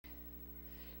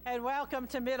And welcome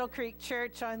to Middle Creek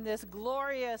Church on this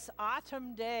glorious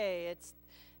autumn day.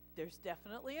 There's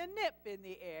definitely a nip in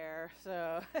the air,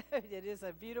 so it is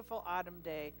a beautiful autumn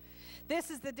day. This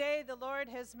is the day the Lord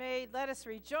has made. Let us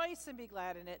rejoice and be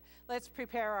glad in it. Let's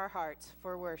prepare our hearts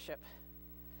for worship.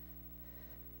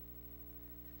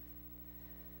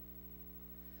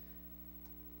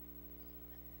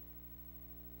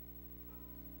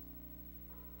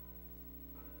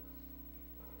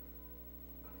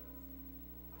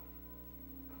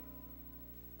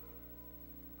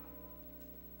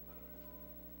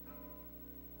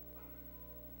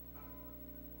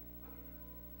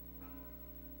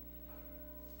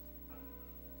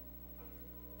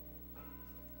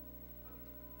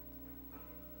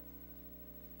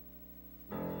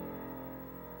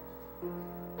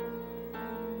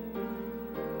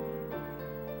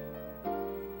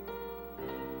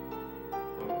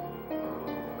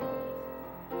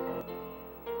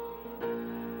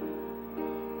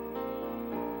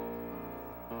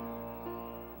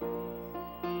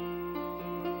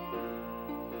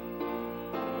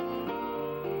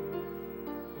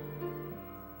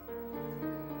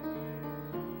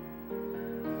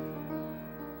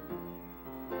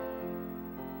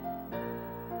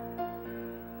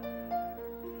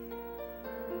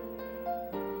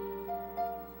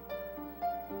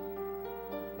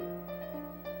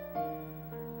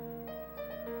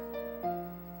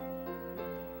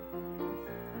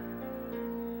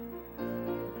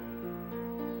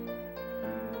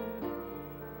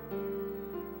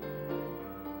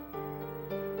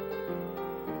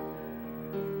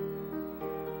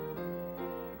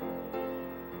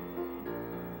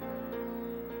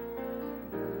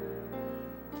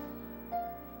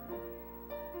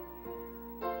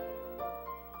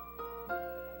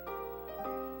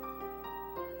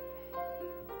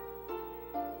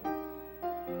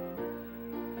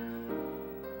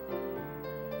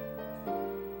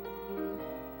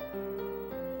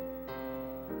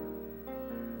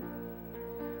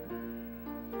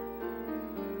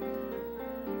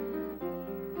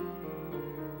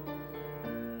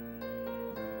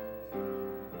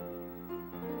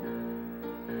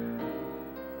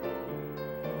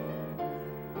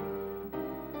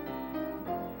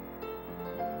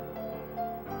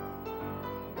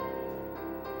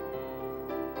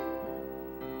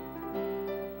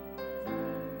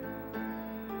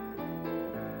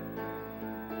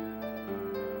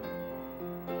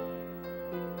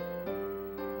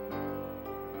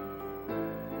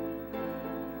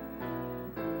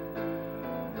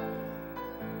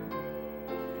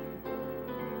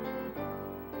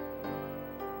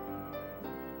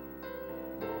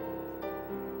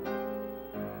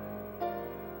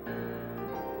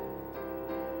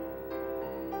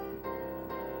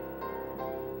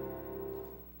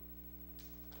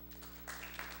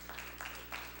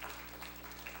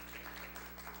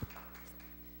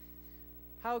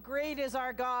 How great is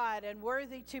our God and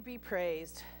worthy to be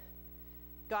praised.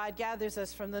 God gathers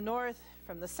us from the north,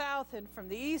 from the south, and from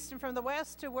the east, and from the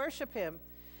west to worship him.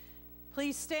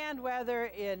 Please stand, whether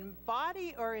in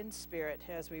body or in spirit,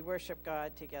 as we worship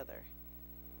God together.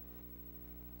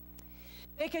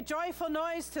 Make a joyful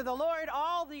noise to the Lord,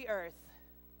 all the earth.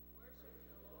 Worship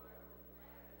the Lord with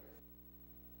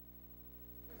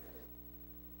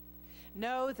gladness.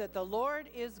 Know that the Lord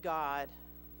is God.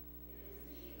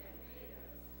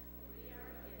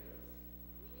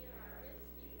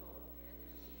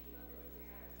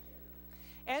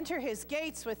 Enter his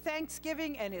gates with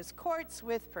thanksgiving and his courts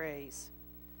with praise.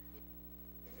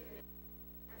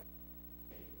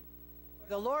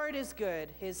 The Lord is good.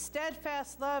 His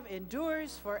steadfast love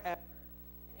endures forever.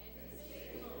 And his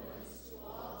faithfulness to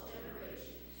all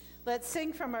generations. Let's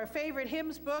sing from our favorite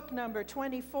hymns book, number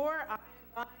 24, I Am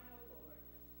Thine,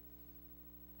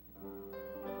 O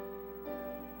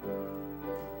Lord.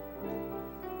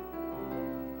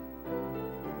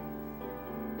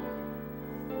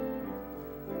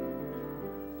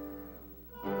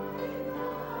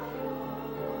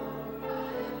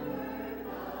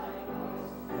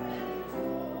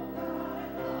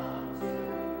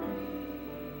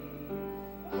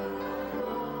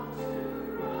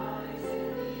 Rise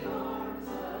in the arms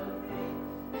of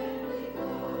faith and be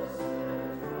closer.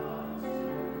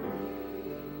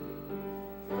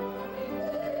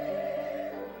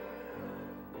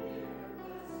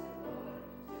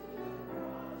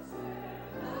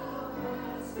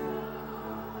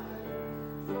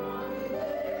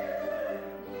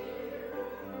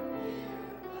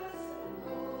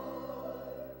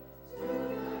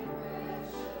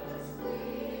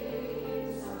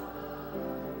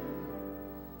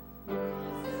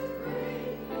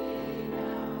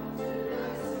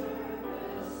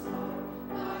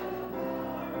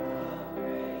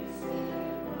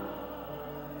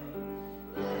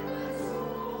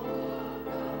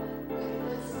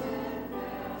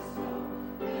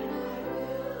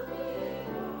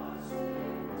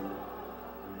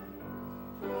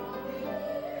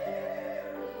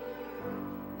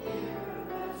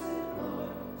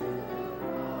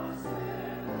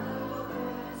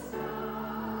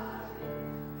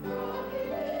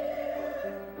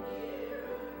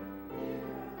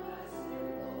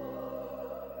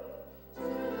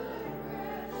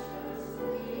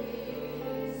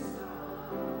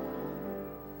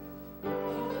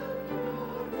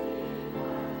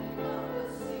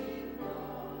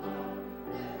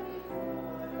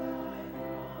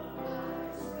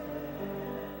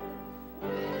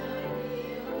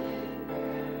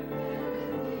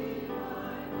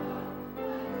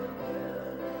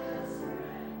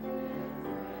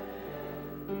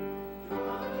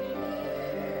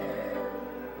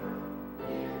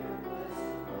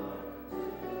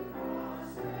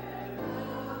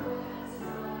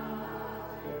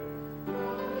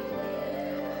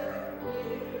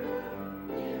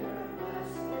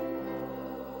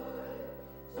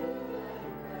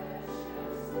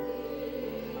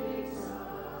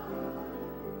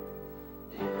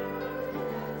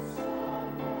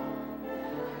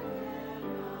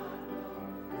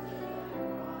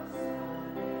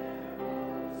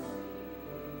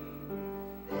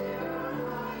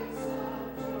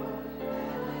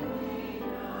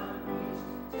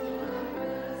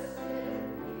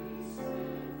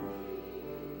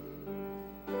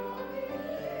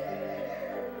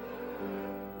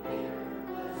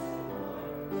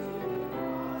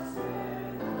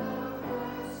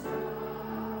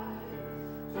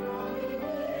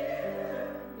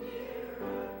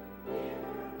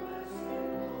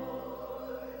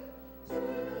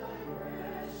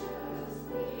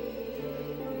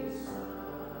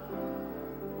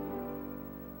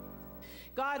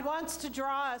 God wants to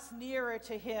draw us nearer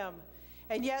to him,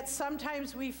 and yet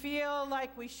sometimes we feel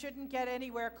like we shouldn't get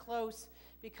anywhere close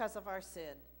because of our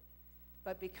sin.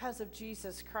 But because of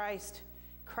Jesus Christ,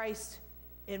 Christ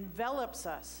envelops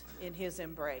us in his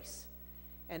embrace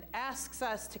and asks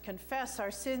us to confess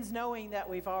our sins knowing that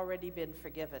we've already been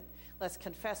forgiven. Let's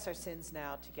confess our sins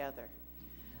now together.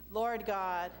 Lord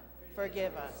God,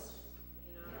 forgive us.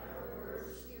 In our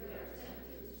words, we are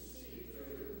tempted to see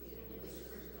truth in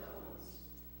whispered tones.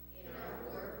 In our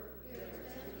work, we are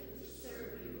tempted to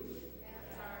serve you with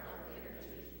half-hearted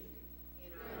energy.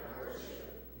 In our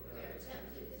worship, we are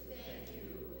tempted to thank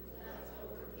you with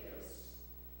leftover gifts.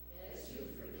 As you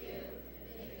forgive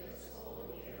and make us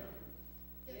whole again,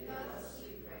 give us,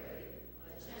 we pray,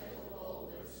 a gentle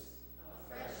boldness, a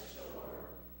fresh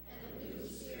shore, and a new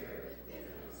spirit within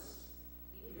us.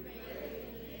 We pray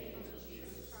in the name of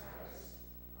Jesus Christ.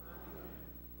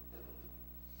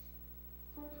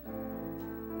 Amen.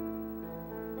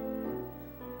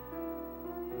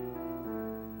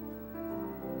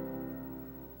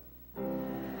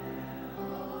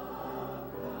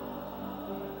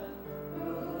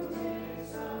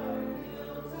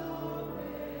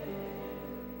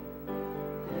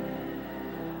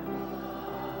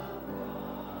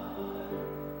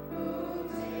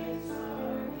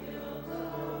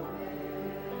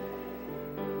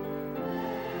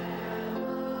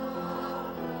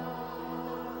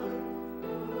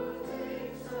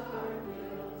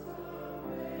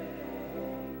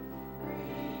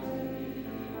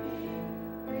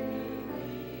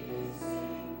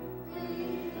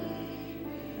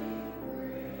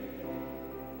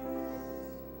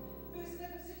 Who's in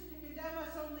a position to condemn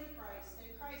us? Only Christ.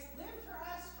 And Christ lived for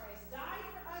us, Christ died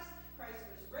for us, Christ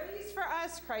was raised for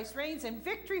us, Christ reigns in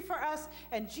victory for us,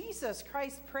 and Jesus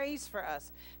Christ prays for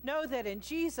us. Know that in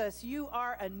Jesus you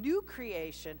are a new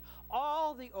creation.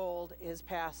 All the old is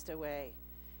passed away.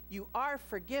 You are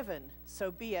forgiven,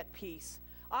 so be at peace.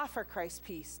 Offer Christ's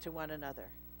peace to one another.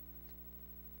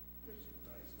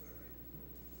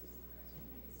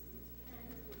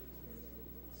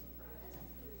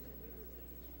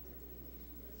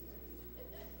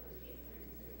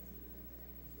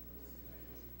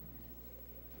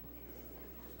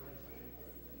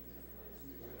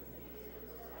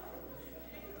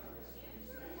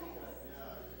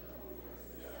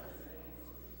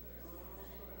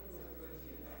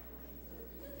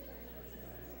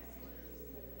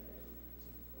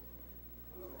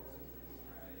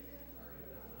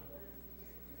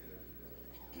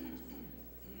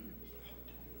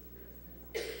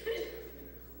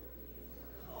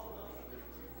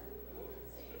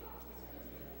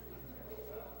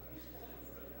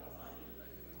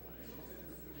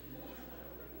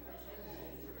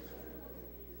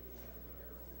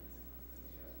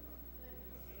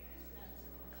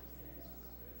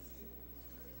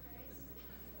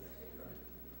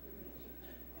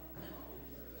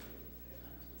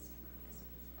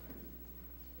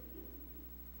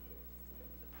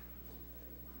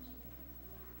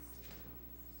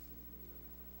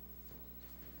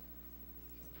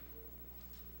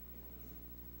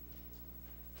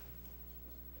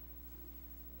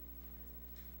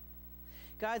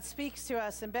 God speaks to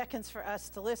us and beckons for us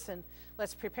to listen.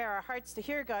 Let's prepare our hearts to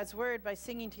hear God's word by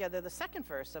singing together the second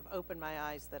verse of Open My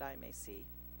Eyes That I May See.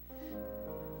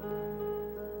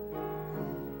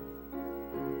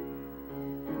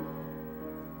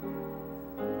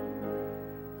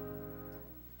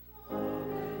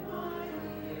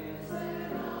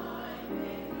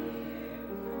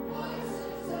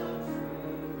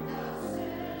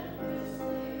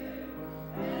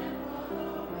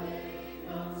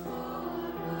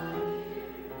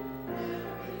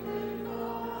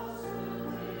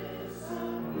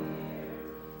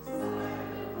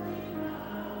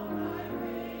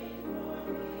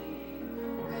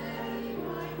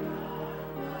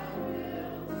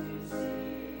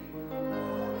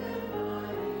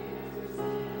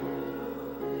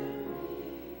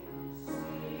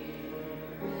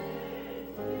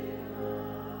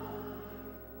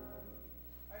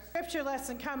 Scripture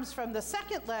lesson comes from the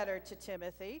second letter to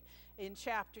Timothy in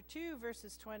chapter 2,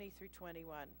 verses 20 through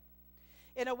 21.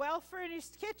 In a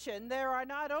well-furnished kitchen, there are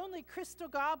not only crystal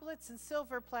goblets and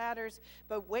silver platters,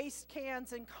 but waste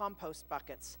cans and compost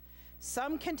buckets.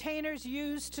 Some containers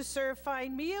used to serve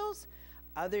fine meals,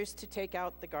 others to take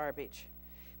out the garbage.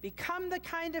 Become the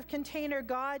kind of container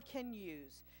God can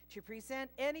use to present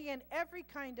any and every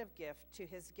kind of gift to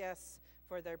his guests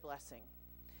for their blessing.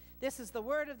 This is the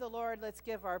word of the Lord. Let's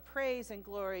give our praise and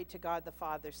glory to God the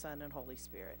Father, Son, and Holy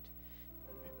Spirit.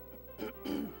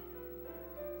 To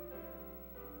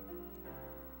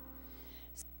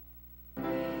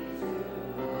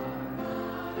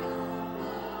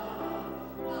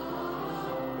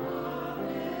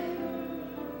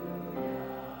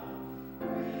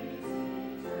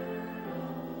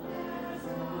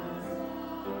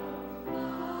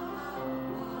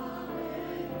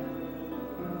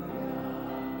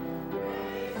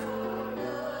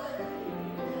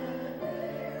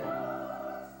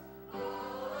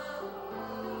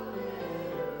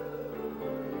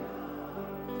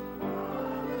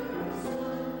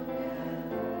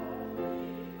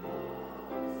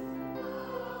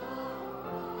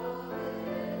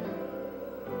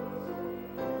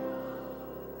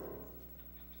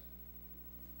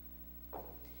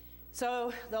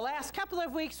So the last couple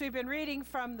of weeks we've been reading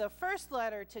from the first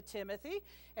letter to Timothy,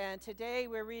 and today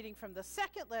we're reading from the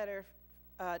second letter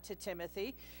to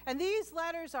Timothy. And these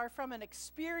letters are from an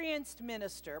experienced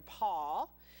minister,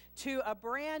 Paul, to a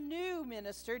brand new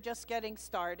minister just getting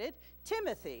started,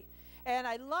 Timothy. And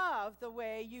I love the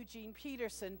way Eugene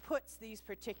Peterson puts these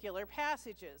particular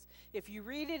passages. If you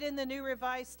read it in the New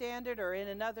Revised Standard or in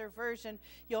another version,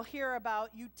 you'll hear about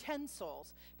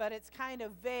utensils, but it's kind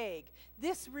of vague.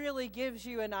 This really gives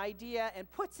you an idea and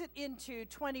puts it into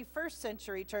 21st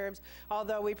century terms,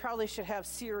 although we probably should have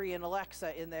Siri and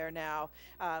Alexa in there now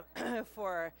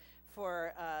for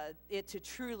it to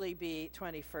truly be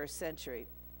 21st century.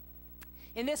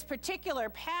 In this particular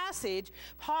passage,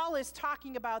 Paul is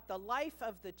talking about the life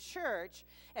of the church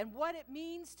and what it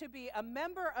means to be a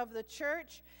member of the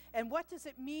church and what does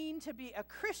it mean to be a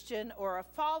Christian or a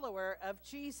follower of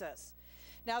Jesus.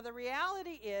 Now, the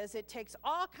reality is it takes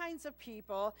all kinds of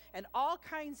people and all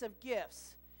kinds of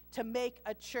gifts to make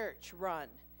a church run.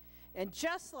 And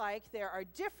just like there are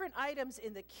different items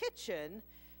in the kitchen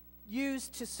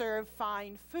used to serve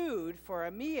fine food for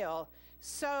a meal,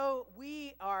 so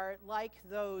we are like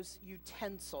those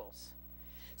utensils.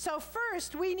 So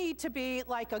first, we need to be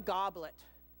like a goblet.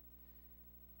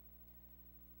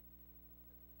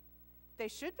 They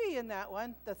should be in that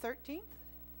one, the 13th.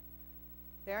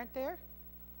 They aren't there?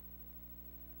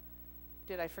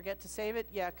 Did I forget to save it?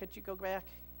 Yeah, could you go back?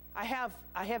 I have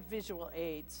visual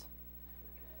aids.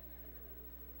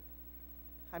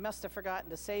 I must have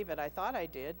forgotten to save it. I thought I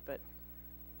did, but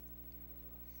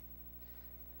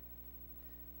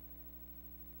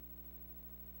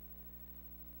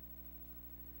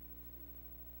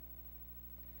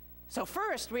so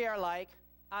first, we are like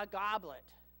a goblet.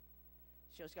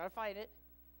 She just got to find it.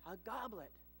 A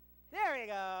goblet. There we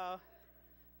go.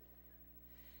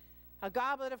 A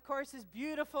goblet, of course, is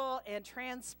beautiful and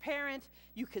transparent.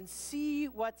 You can see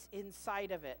what's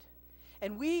inside of it.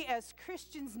 And we as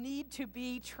Christians need to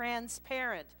be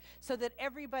transparent so that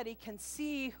everybody can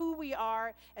see who we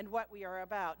are and what we are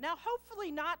about. Now, hopefully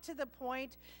not to the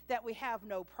point that we have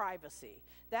no privacy.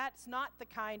 That's not the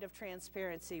kind of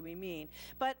transparency we mean.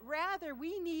 But rather,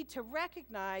 we need to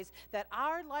recognize that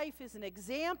our life is an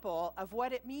example of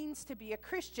what it means to be a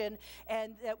Christian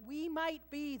and that we might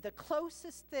be the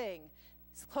closest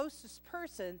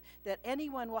person that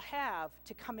anyone will have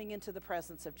to coming into the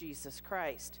presence of Jesus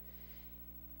Christ.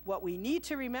 What we need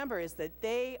to remember is that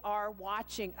they are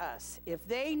watching us. If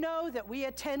they know that we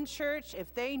attend church,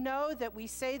 if they know that we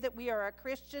say that we are a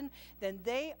Christian, then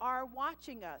they are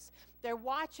watching us. They're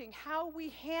watching how we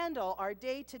handle our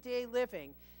day-to-day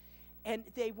living. And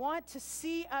they want to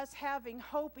see us having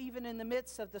hope even in the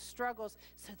midst of the struggles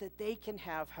so that they can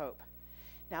have hope.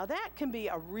 Now, that can be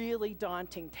a really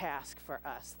daunting task for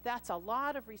us. That's a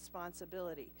lot of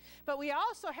responsibility. But we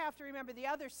also have to remember the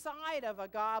other side of a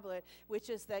goblet, which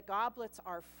is that goblets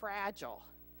are fragile.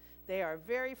 They are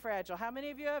very fragile. How many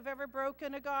of you have ever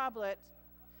broken a goblet?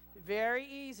 Very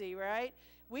easy, right?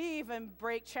 We even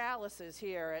break chalices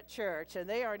here at church, and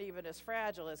they aren't even as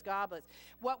fragile as goblets.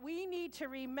 What we need to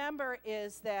remember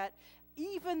is that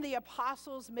even the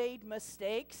apostles made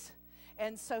mistakes,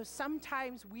 and so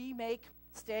sometimes we make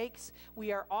mistakes.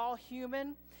 We are all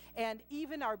human, and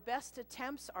even our best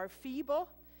attempts are feeble.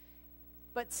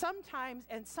 But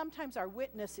sometimes our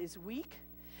witness is weak.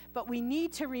 But we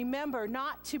need to remember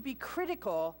not to be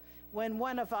critical when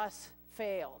one of us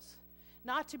fails.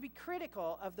 Not to be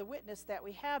critical of the witness that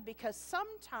we have, because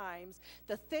sometimes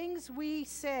the things we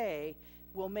say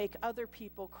will make other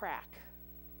people crack.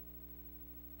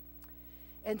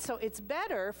 And so it's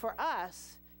better for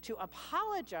us to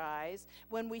apologize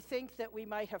when we think that we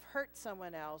might have hurt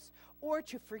someone else, or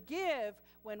to forgive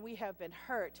when we have been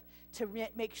hurt, to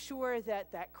make sure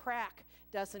that that crack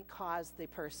doesn't cause the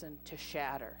person to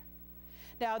shatter.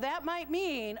 Now, that might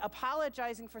mean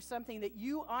apologizing for something that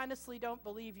you honestly don't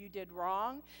believe you did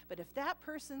wrong, but if that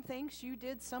person thinks you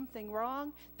did something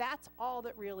wrong, that's all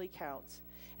that really counts.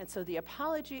 And so the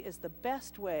apology is the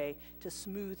best way to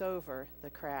smooth over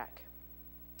the crack.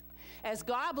 As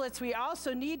goblets, we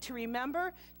also need to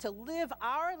remember to live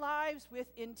our lives with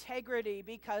integrity,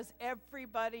 because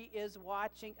everybody is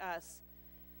watching us.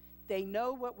 They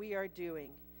know what we are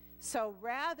doing. So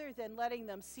rather than letting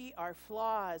them see our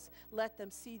flaws, let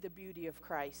them see the beauty of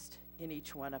Christ in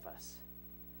each one of us.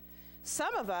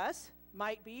 Some of us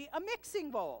might be a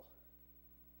mixing bowl.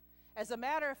 As a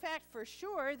matter of fact, for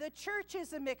sure, the church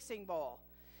is a mixing bowl.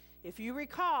 If you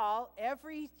recall,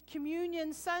 every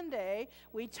Communion Sunday,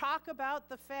 we talk about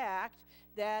the fact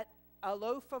that a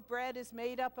loaf of bread is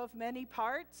made up of many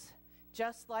parts,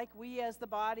 just like we as the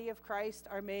body of Christ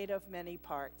are made of many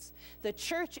parts. The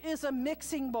church is a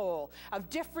mixing bowl of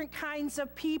different kinds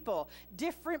of people,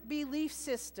 different belief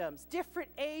systems, different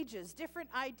ages, different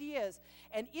ideas.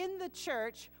 And in the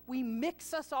church, we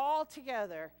mix us all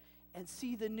together and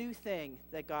see the new thing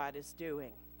that God is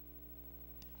doing.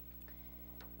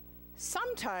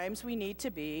 Sometimes we need to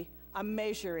be a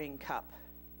measuring cup.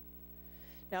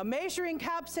 Now, measuring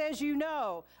cups, as you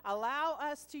know, allow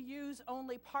us to use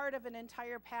only part of an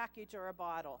entire package or a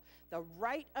bottle, the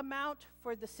right amount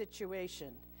for the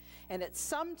situation. And at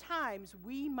some times,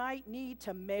 we might need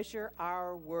to measure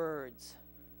our words.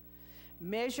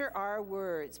 Measure our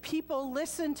words. People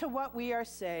listen to what we are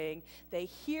saying. They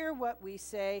hear what we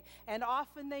say, and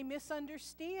often they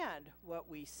misunderstand what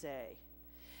we say.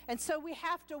 And so we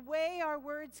have to weigh our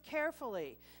words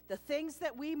carefully, the things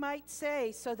that we might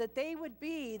say, so that they would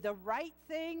be the right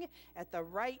thing at the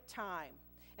right time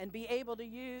and be able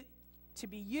to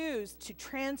be used to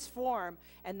transform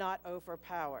and not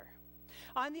overpower.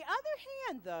 On the other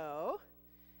hand, though,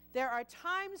 there are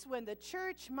times when the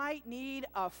church might need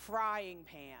a frying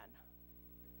pan.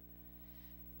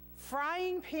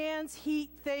 Frying pans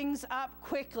heat things up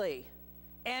quickly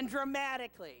and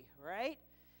dramatically, right?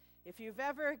 If you've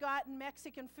ever gotten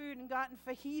Mexican food and gotten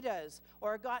fajitas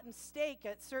or gotten steak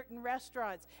at certain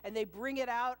restaurants and they bring it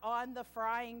out on the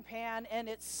frying pan and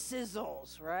it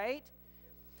sizzles, right?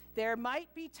 There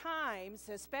might be times,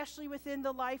 especially within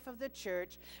the life of the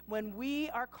church, when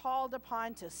we are called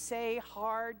upon to say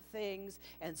hard things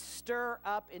and stir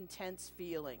up intense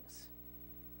feelings.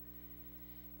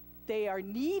 They are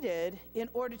needed in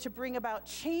order to bring about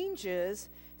changes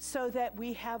so that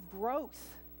we have growth.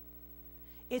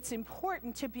 It's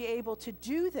important to be able to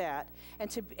do that,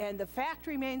 and the fact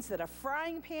remains that a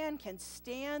frying pan can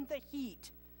stand the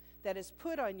heat that is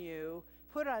put on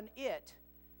it,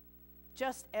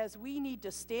 just as we need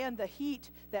to stand the heat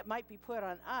that might be put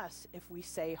on us if we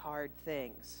say hard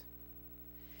things.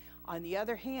 On the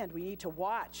other hand, we need to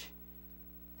watch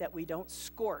that we don't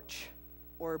scorch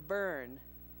or burn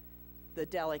the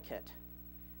delicate.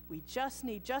 We just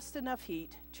need just enough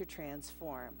heat to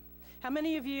transform. How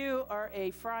many of you are a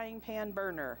frying pan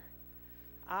burner?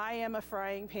 I am a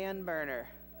frying pan burner.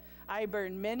 I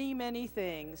burn many, many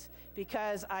things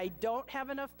because I don't have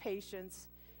enough patience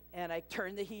and I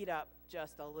turn the heat up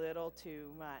just a little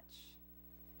too much.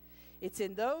 It's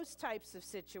in those types of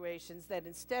situations that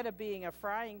instead of being a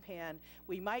frying pan,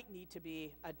 we might need to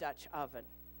be a Dutch oven.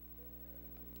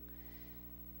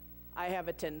 I have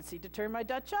a tendency to turn my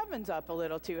Dutch ovens up a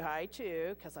little too high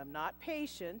too because I'm not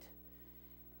patient.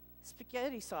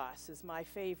 Spaghetti sauce is my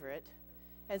favorite.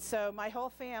 And so my whole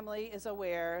family is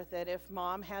aware that if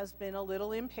Mom has been a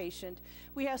little impatient,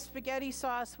 we have spaghetti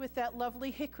sauce with that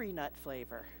lovely hickory nut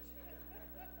flavor.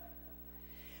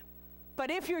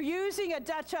 But if you're using a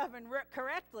Dutch oven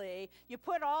correctly, you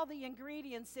put all the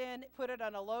ingredients in, put it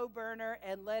on a low burner,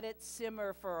 and let it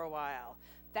simmer for a while.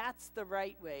 That's the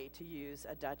right way to use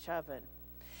a Dutch oven.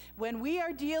 When we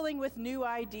are dealing with new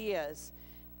ideas,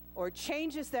 or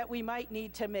changes that we might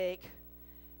need to make,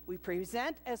 we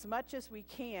present as much as we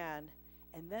can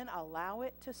and then allow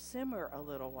it to simmer a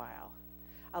little while.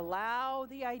 Allow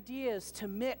the ideas to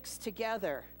mix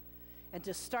together and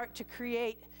to start to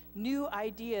create new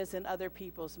ideas in other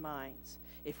people's minds.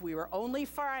 If we were only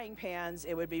frying pans,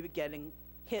 it would be getting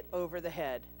hit over the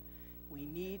head. We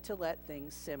need to let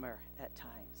things simmer at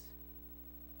times.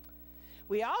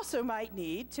 We also might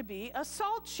need to be a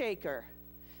salt shaker.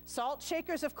 Salt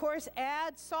shakers, of course,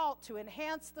 add salt to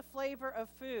enhance the flavor of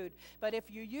food. But if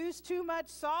you use too much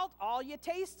salt, all you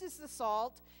taste is the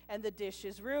salt, and the dish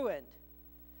is ruined.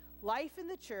 Life in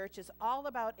the church is all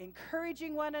about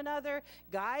encouraging one another,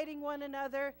 guiding one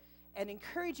another, and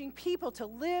encouraging people to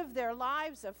live their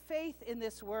lives of faith in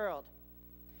this world.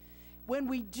 When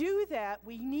we do that,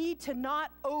 we need to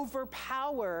not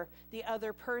overpower the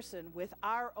other person with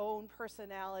our own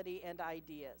personality and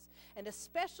ideas. And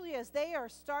especially as they are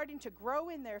starting to grow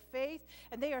in their faith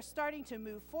and they are starting to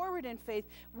move forward in faith,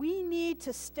 we need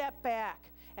to step back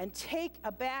and take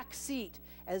a back seat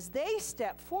as they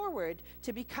step forward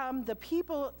to become the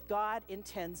people God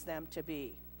intends them to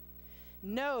be.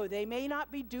 No, they may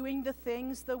not be doing the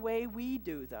things the way we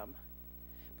do them,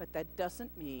 but that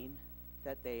doesn't mean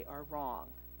that they are wrong.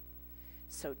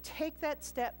 So take that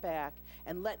step back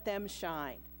and let them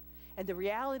shine. And the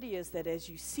reality is that as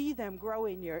you see them grow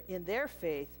in their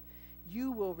faith,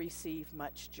 you will receive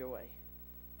much joy.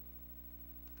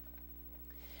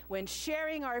 When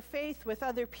sharing our faith with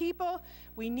other people,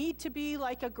 we need to be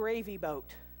like a gravy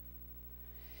boat.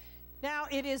 Now,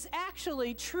 it is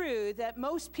actually true that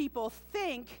most people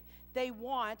think they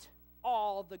want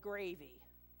all the gravy.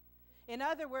 In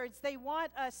other words, they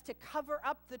want us to cover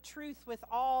up the truth with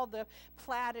all the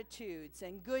platitudes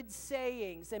and good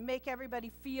sayings and make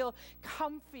everybody feel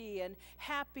comfy and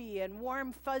happy and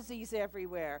warm fuzzies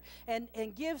everywhere and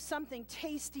give something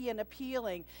tasty and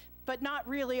appealing, but not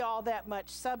really all that much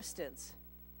substance.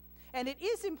 And it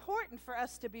is important for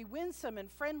us to be winsome and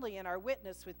friendly in our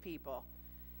witness with people.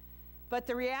 But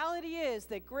the reality is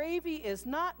that gravy is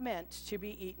not meant to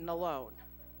be eaten alone.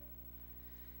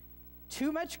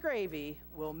 Too much gravy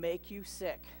will make you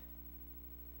sick.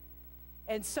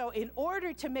 And so in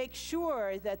order to make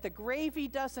sure that the gravy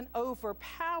doesn't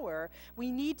overpower,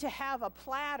 we need to have a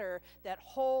platter that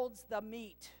holds the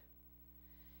meat.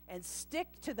 And stick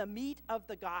to the meat of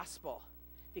the gospel,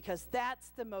 because that's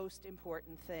the most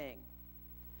important thing.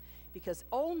 Because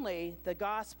only the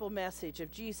gospel message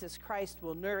of Jesus Christ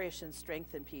will nourish and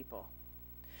strengthen people.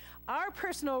 Our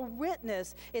personal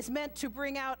witness is meant to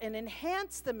bring out and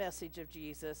enhance the message of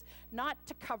Jesus, not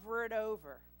to cover it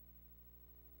over.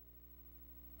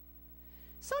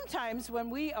 Sometimes when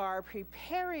we are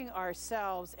preparing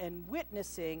ourselves and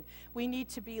witnessing, we need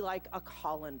to be like a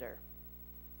colander.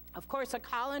 Of course, a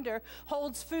colander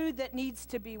holds food that needs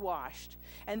to be washed.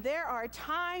 And there are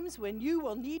times when you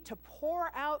will need to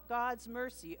pour out God's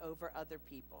mercy over other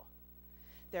people.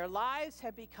 Their lives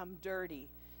have become dirty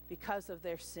because of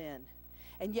their sin.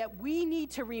 And yet we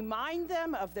need to remind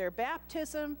them of their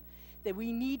baptism, that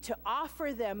we need to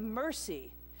offer them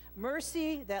mercy.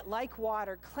 Mercy that, like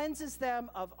water, cleanses them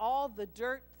of all the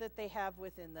dirt that they have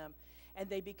within them, and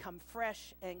they become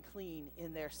fresh and clean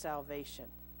in their salvation.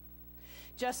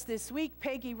 Just this week,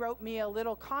 Peggy wrote me a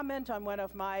little comment on one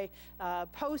of my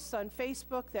posts on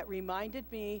Facebook that reminded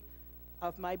me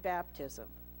of my baptism,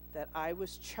 that I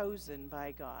was chosen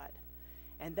by God.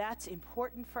 And that's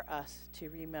important for us to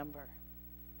remember.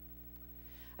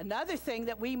 Another thing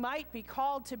that we might be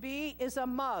called to be is a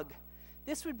mug.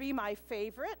 This would be my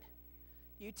favorite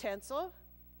utensil,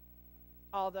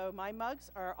 although my mugs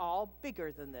are all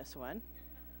bigger than this one.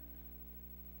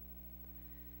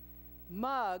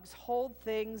 Mugs hold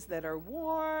things that are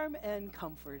warm and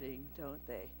comforting, don't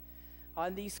they?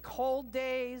 On these cold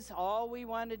days, all we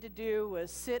wanted to do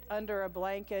was sit under a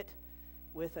blanket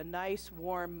with a nice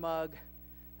warm mug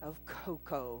of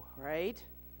cocoa, right?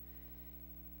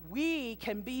 We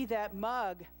can be that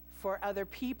mug for other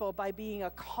people by being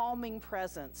a calming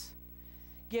presence,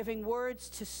 giving words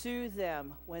to soothe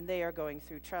them when they are going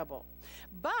through trouble.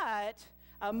 But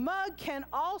a mug can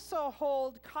also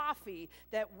hold coffee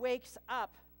that wakes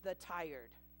up the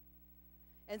tired.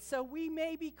 And so we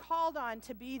may be called on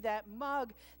to be that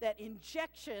mug, that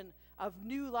injection of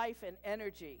new life and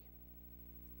energy.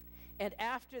 And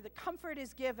after the comfort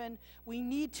is given, we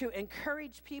need to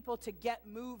encourage people to get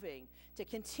moving, to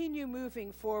continue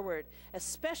moving forward,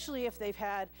 especially if they've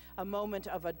had a moment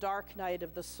of a dark night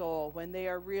of the soul when they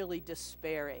are really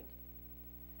despairing.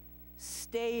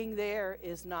 Staying there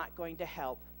is not going to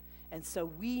help. And so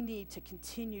we need to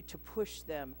continue to push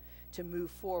them to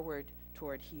move forward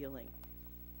toward healing.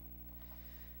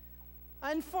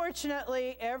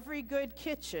 Unfortunately, every good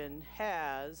kitchen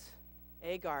has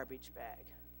a garbage bag.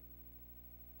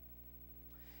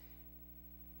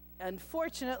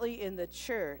 Unfortunately, in the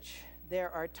church, there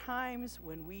are times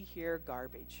when we hear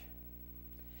garbage.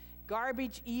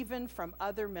 Garbage even from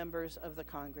other members of the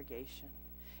congregation.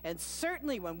 And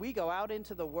certainly when we go out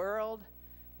into the world,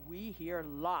 we hear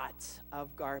lots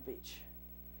of garbage.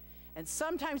 And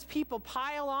sometimes people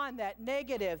pile on that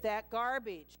negative, that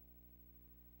garbage.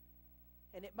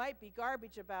 And it might be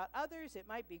garbage about others, it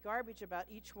might be garbage about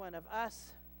each one of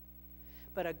us.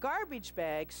 But a garbage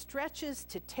bag stretches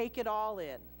to take it all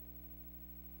in.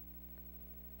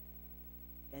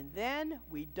 And then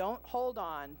we don't hold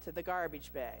on to the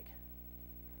garbage bag.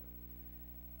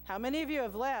 How many of you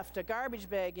have left a garbage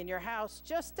bag in your house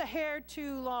just a hair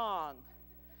too long?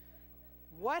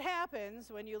 What happens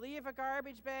when you leave a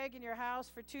garbage bag in your house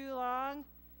for too long?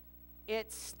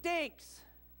 It stinks.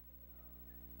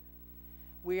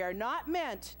 We are not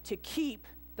meant to keep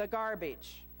the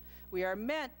garbage. We are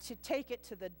meant to take it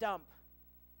to the dump.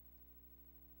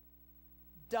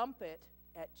 Dump it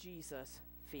at Jesus'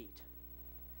 feet.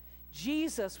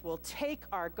 Jesus will take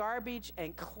our garbage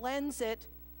and cleanse it,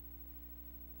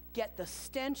 get the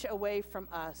stench away from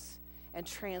us, and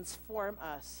transform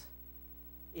us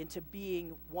into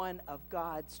being one of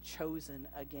God's chosen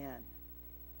again.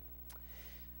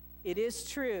 It is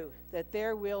true that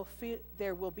there will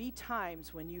be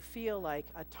times when you feel like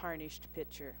a tarnished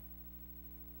pitcher,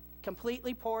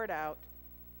 completely poured out,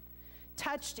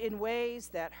 touched in ways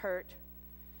that hurt,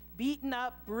 beaten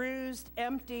up, bruised,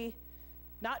 empty,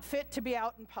 not fit to be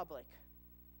out in public.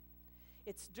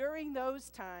 It's during those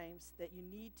times that you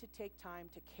need to take time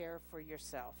to care for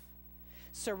yourself.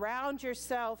 Surround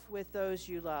yourself with those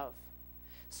you love.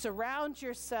 Surround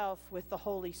yourself with the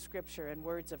Holy Scripture and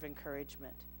words of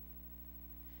encouragement.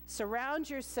 Surround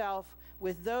yourself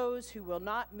with those who will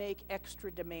not make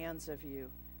extra demands of you.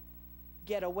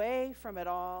 Get away from it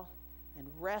all and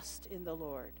rest in the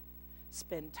Lord.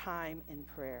 Spend time in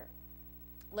prayer.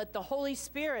 Let the Holy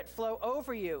Spirit flow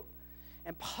over you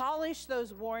and polish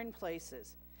those worn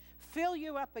places. Fill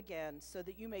you up again so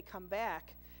that you may come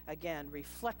back again,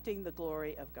 reflecting the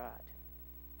glory of God.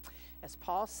 As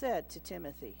Paul said to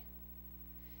Timothy,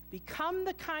 become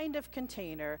the kind of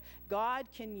container God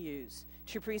can use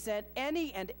to present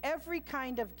any and every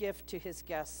kind of gift to his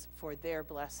guests for their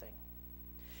blessing.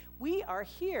 We are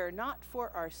here not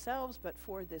for ourselves, but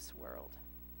for this world.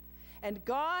 And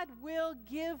God will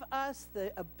give us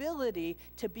the ability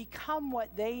to become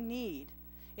what they need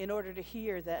in order to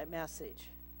hear that message.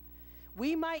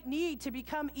 We might need to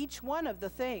become each one of the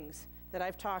things that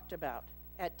I've talked about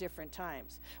at different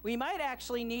times. We might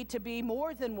actually need to be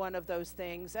more than one of those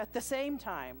things at the same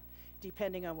time,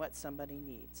 depending on what somebody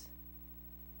needs.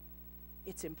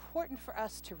 It's important for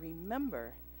us to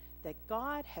remember that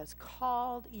God has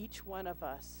called each one of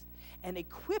us and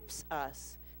equips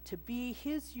us to be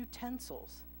his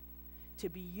utensils, to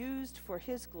be used for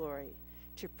his glory,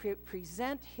 to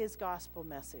present his gospel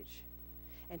message.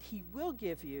 And he will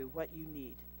give you what you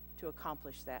need to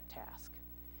accomplish that task.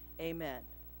 Amen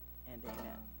and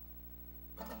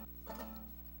amen.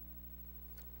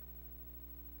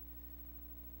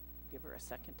 Give her a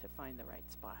second to find the right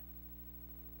spot.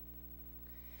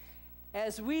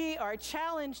 As we are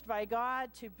challenged by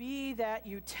God to be that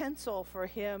utensil for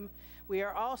him, we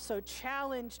are also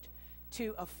challenged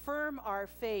to affirm our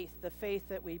faith, the faith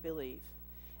that we believe.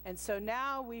 And so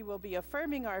now we will be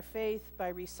affirming our faith by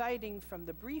reciting from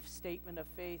the brief statement of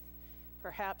faith.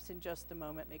 Perhaps in just a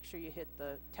moment, make sure you hit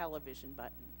the television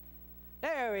button.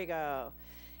 There we go.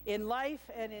 In life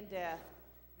and in death,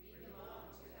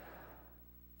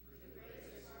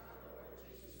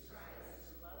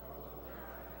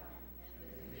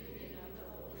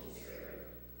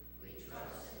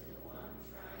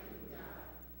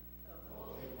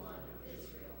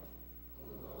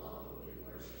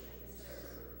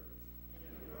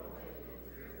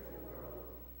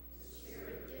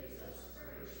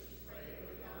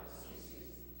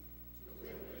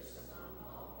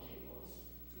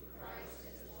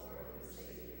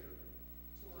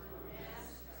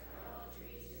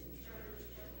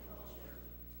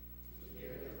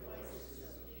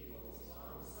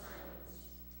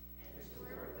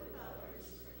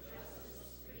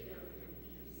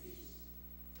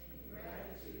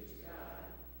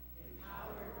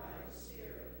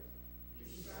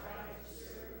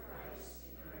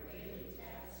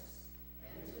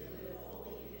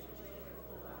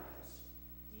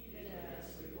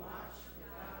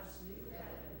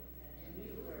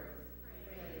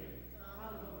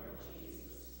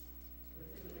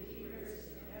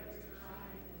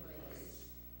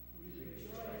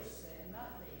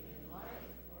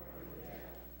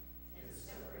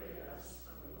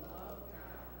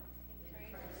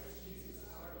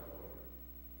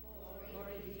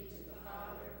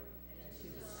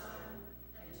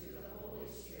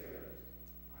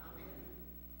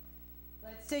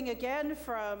 sing again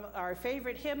from our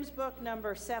favorite hymns book,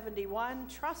 number 71,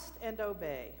 Trust and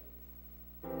Obey.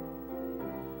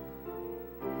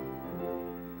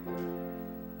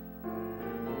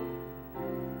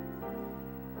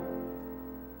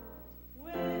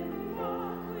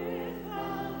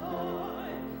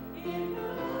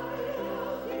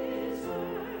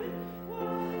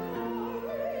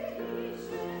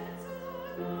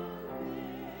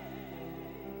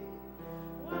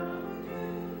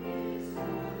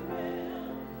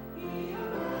 He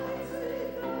abides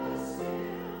with us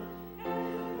still,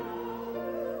 and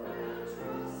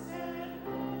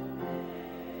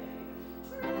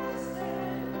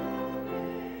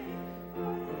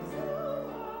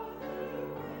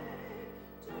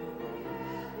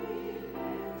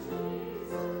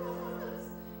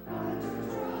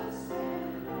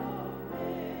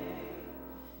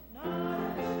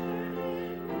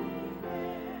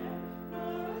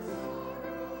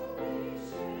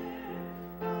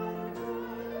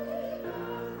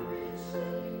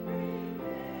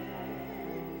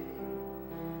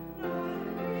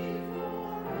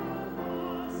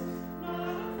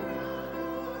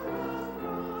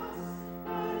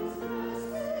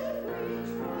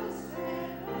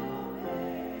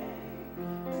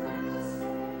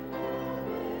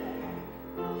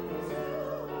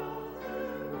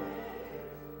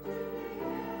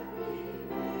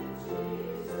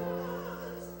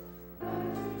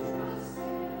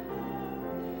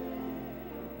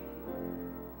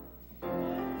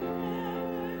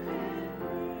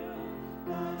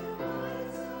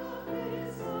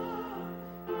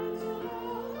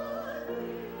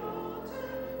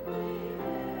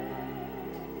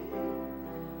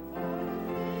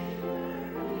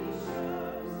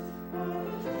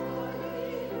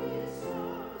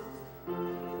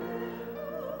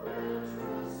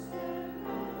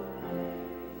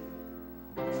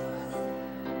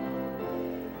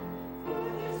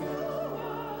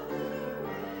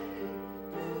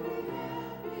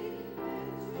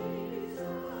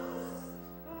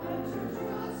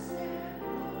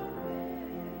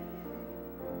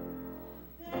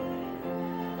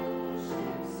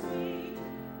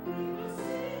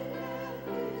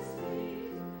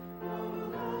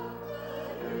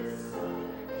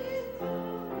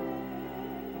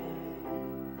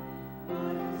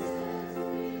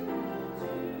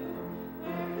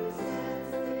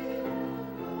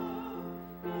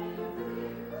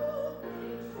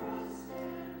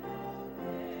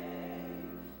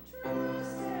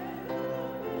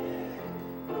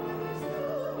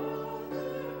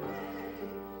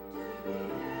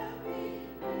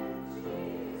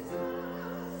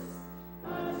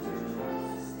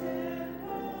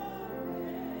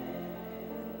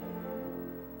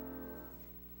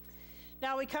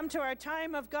Now we come to our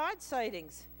time of God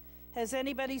sightings. Has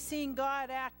anybody seen God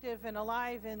active and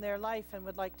alive in their life and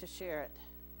would like to share it?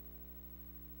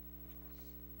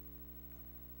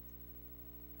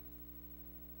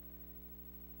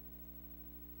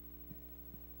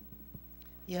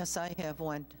 Yes, I have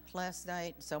one. Last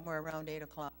night, somewhere around 8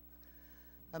 o'clock,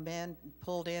 a man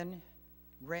pulled in,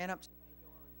 ran up to my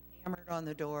door, and hammered on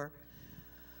the door.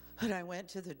 And I went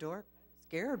to the door,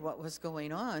 scared what was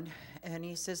going on. And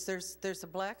he says, there's a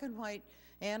black and white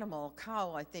animal, a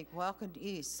cow, I think, walking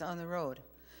east on the road.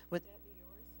 Would that be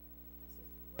yours?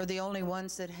 I says, we're the only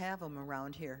ones that have them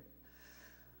around here.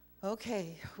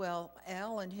 Okay, well,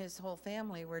 Al and his whole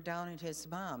family were down at his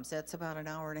mom's. That's about an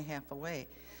hour and a half away.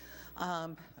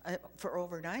 For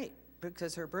overnight,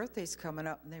 because her birthday's coming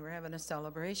up and they were having a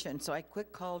celebration. So I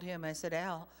quick called him. I said,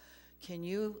 Al,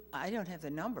 I don't have the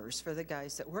numbers for the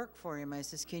guys that work for him. I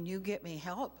says, can you get me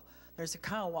help? There's a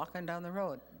cow walking down the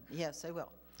road. Yes, I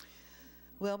will.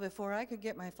 Well, before I could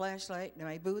get my flashlight and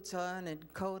my boots on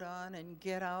and coat on and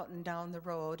get out and down the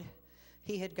road,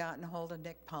 he had gotten a hold of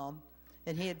Nick Palm.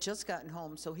 And he had just gotten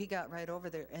home, so he got right over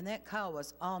there. And that cow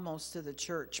was almost to the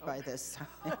church by this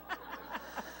time.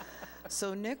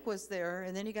 So Nick was there,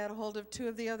 and then he got a hold of two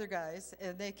of the other guys,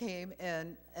 and they came,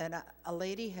 and a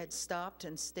lady had stopped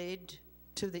and stayed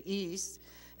to the east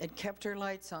and kept her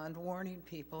lights on, warning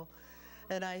people.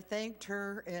 And I thanked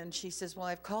her, and she says, well,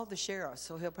 I've called the sheriff,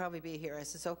 so he'll probably be here. I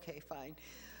says, okay, fine.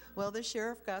 Well, the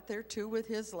sheriff got there, too, with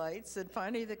his lights, and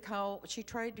finally the cow, she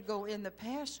tried to go in the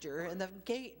pasture, and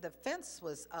the fence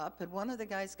was up, and one of the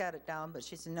guys got it down, but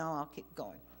she said, no, I'll keep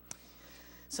going.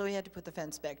 So he had to put the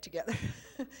fence back together.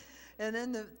 And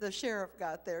then the sheriff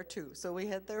got there, too. So we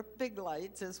had their big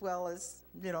lights as well as,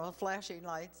 flashing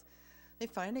lights. They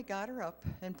finally got her up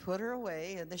and put her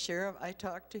away. And the sheriff, I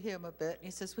talked to him a bit. And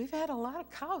he says, we've had a lot of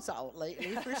cows out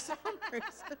lately for some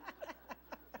reason.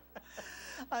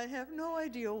 I have no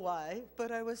idea why,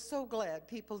 but I was so glad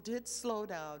people did slow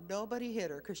down. Nobody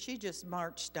hit her because she just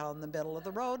marched down the middle of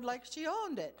the road like she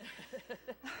owned it.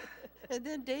 And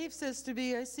then Dave says to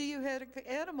me, I see you had an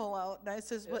animal out. And I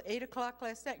says, well, 8 o'clock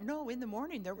last night. No, in the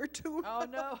morning there were two. Oh,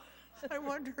 no. I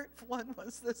wonder if one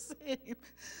was the same.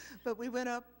 But we went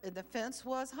up, and the fence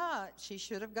was hot. She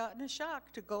should have gotten a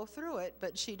shock to go through it,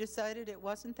 but she decided it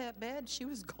wasn't that bad. She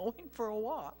was going for a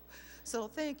walk. So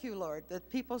thank you, Lord, that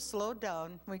people slowed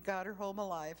down. We got her home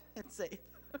alive and safe.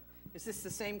 Is this the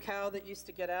same cow that used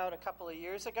to get out a couple of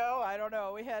years ago? I don't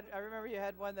know. I remember you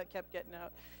had one that kept getting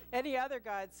out. Any other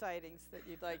God sightings that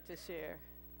you'd like to share?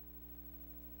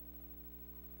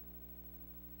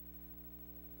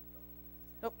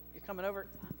 Oh, you're coming over.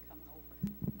 I'm coming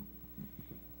over.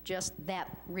 Just that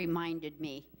reminded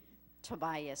me,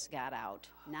 Tobias got out,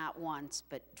 not once,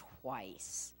 but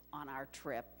twice on our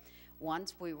trip.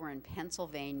 Once we were in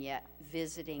Pennsylvania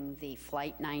visiting the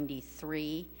Flight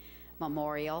 93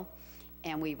 memorial,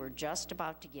 and we were just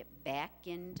about to get back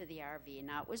into the RV.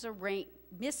 Now, it was a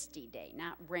misty day,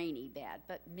 not rainy bad,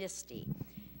 but misty.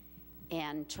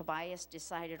 And Tobias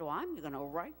decided, well, I'm going to go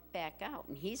right back out.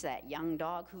 And he's that young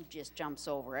dog who just jumps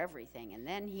over everything. And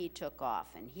then he took off,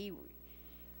 and he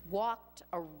walked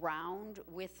around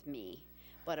with me.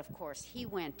 But, of course, he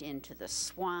went into the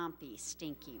swampy,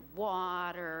 stinky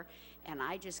water. And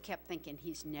I just kept thinking,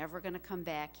 he's never going to come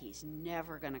back. He's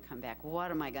never going to come back. What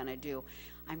am I going to do?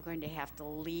 I'm going to have to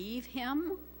leave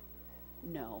him?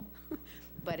 No.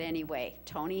 But anyway,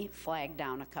 Tony flagged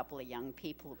down a couple of young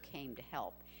people who came to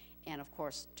help. And, of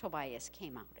course, Tobias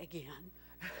came out again.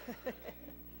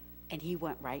 And he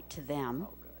went right to them.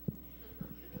 Oh, good.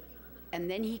 And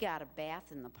then he got a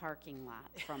bath in the parking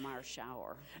lot from our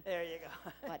shower. There you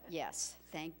go. But, yes,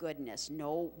 thank goodness,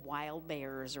 no wild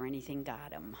bears or anything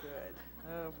got him. Good.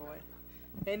 Oh, boy.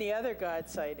 Any other God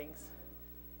sightings?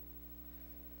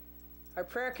 Our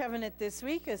prayer covenant this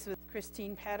week is with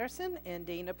Christine Patterson and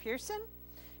Dana Pearson.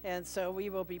 And so we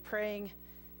will be praying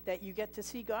that you get to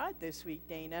see God this week,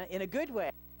 Dana, in a good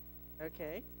way.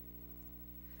 Okay.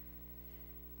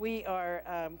 We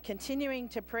are continuing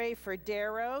to pray for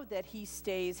Darrow, that he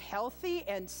stays healthy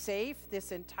and safe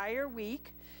this entire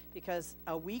week, because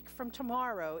a week from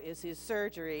tomorrow is his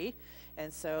surgery.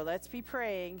 And so let's be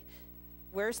praying.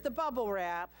 Where's the bubble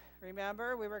wrap?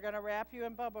 Remember, we were going to wrap you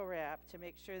in bubble wrap to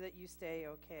make sure that you stay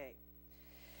okay.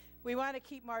 We want to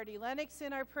keep Marty Lennox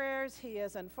in our prayers. He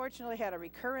has unfortunately had a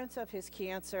recurrence of his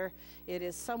cancer. It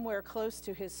is somewhere close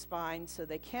to his spine, so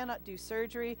they cannot do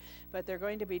surgery, but they're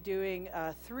going to be doing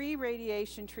 3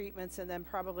 radiation treatments and then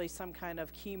probably some kind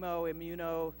of chemo,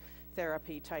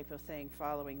 immunotherapy type of thing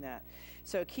following that.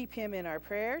 So keep him in our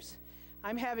prayers.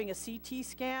 I'm having a CT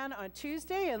scan on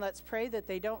Tuesday, and let's pray that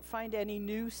they don't find any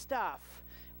new stuff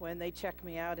when they check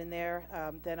me out in there.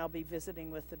 Then I'll be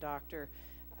visiting with the doctor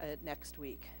next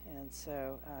week. And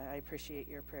so I appreciate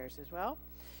your prayers as well.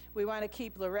 We want to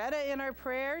keep Loretta in our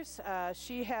prayers.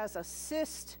 She has a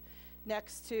cyst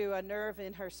next to a nerve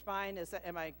in her spine.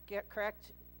 Am I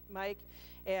correct, Mike?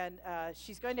 And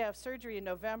she's going to have surgery in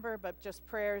November, but just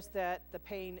prayers that the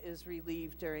pain is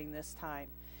relieved during this time.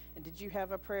 And did you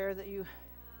have a prayer that you...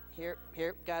 Here,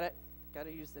 got it. Got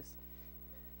to use this.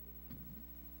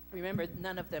 Remember,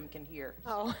 none of them can hear.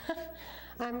 Oh,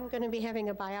 I'm going to be having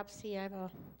a biopsy. I have a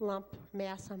lump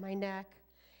mass on my neck,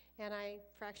 and I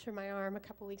fractured my arm a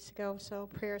couple weeks ago, so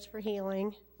prayers for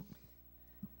healing.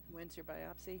 When's your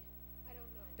biopsy? I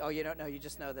don't know. Oh, you don't know. You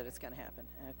just know that it's going to happen.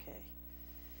 Okay.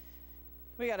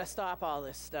 We got to stop all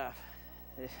this stuff.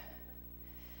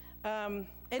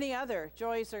 Any other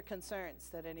joys or concerns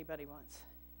that anybody wants?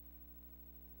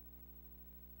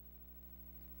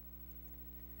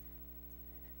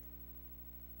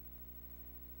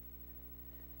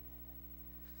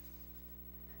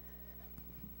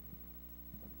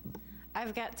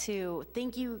 I've got to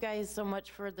thank you guys so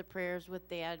much for the prayers with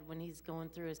Dad when he's going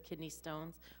through his kidney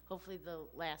stones. Hopefully the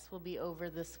last will be over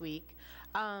this week.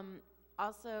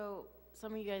 Also,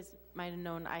 some of you guys might have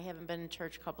known I haven't been in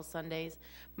church a couple Sundays.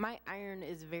 My iron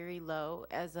is very low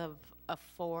as of a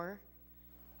 4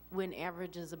 when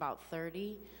average is about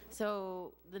 30.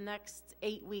 So the next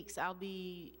 8 weeks I'll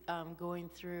be going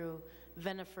through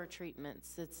Venifer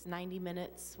treatments. It's 90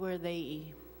 minutes where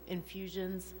they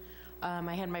infusions.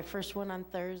 I had my first one on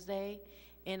Thursday,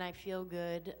 and I feel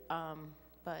good.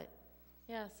 But,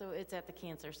 yeah, so it's at the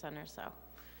Cancer Center, so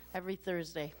every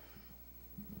Thursday.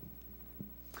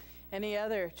 Any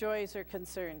other joys or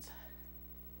concerns?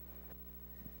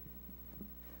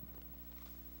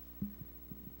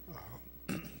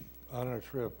 On our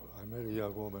trip, I met a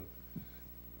young woman.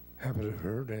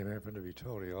 Her name happened to be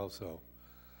Tony also.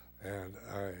 And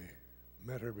I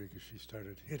met her because she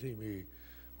started hitting me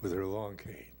with her long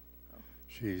cane.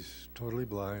 She's totally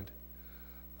blind.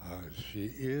 She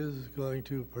is going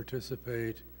to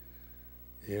participate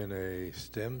in a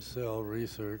stem cell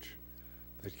research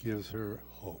that gives her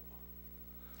hope.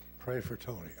 Pray for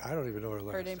Tony. I don't even know her last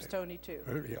name. Her name's Tony, too.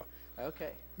 Yeah.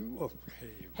 Okay. Oh,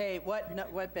 Hey,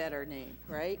 what better name,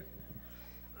 right?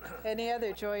 Any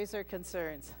other joys or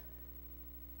concerns?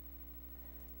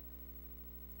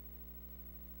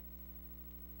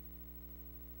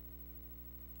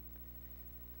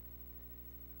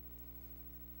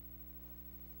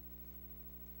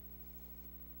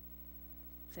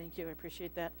 Thank you. I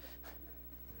appreciate that.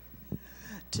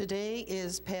 Today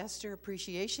is Pastor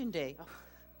Appreciation Day.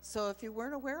 So if you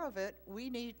weren't aware of it, we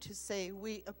need to say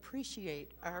we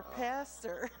appreciate our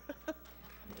pastor.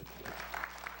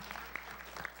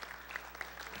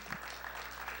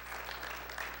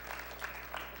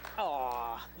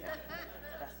 Aw, yeah.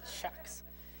 Shucks.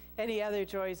 Any other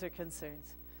joys or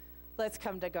concerns? Let's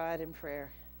come to God in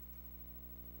prayer.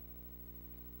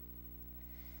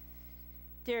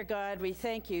 Dear God, we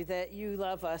thank you that you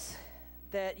love us,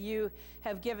 that you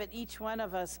have given each one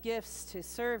of us gifts to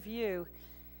serve you,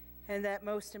 and that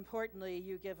most importantly,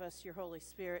 you give us your Holy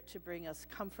Spirit to bring us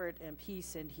comfort and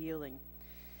peace and healing.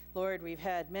 Lord, we've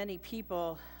had many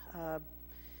people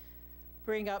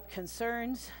bring up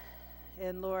concerns,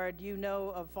 and Lord, you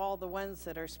know of all the ones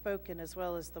that are spoken as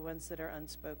well as the ones that are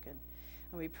unspoken.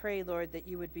 And we pray, Lord, that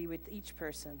you would be with each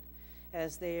person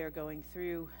as they are going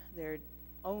through their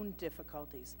own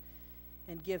difficulties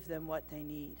and give them what they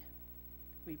need.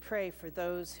 We pray for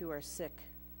those who are sick.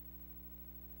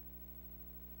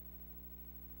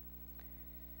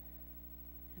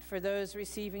 And for those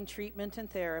receiving treatment and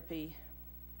therapy.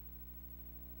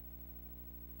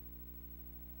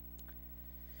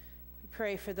 We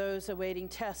pray for those awaiting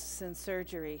tests and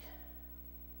surgery.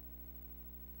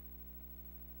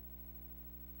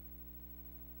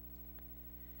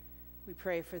 We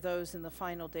pray for those in the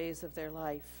final days of their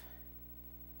life.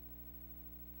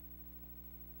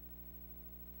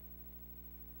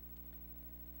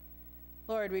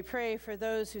 Lord, we pray for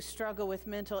those who struggle with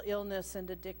mental illness and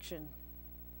addiction.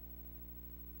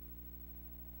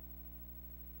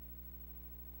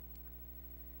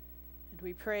 And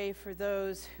we pray for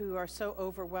those who are so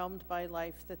overwhelmed by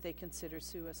life that they consider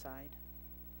suicide.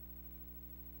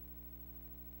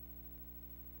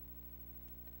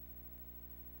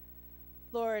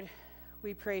 Lord,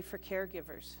 we pray for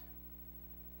caregivers.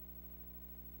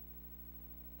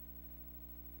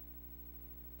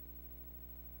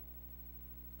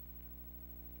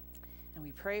 And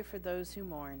we pray for those who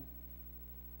mourn.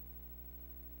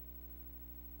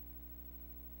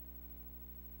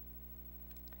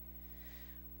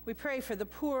 We pray for the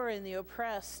poor and the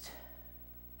oppressed.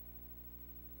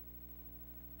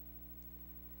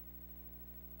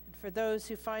 for those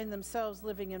who find themselves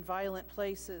living in violent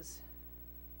places.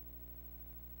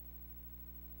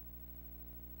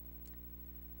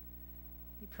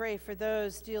 We pray for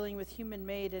those dealing with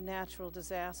human-made and natural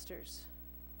disasters.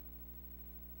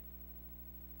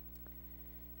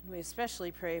 And we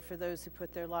especially pray for those who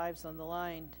put their lives on the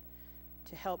line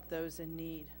to help those in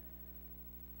need.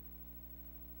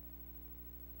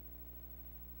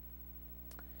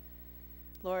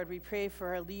 Lord, we pray for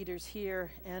our leaders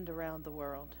here and around the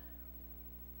world.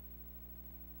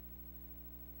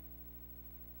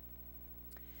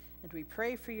 And we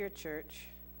pray for your church.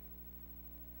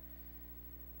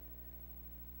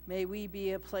 May we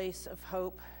be a place of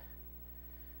hope,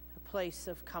 a place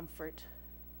of comfort,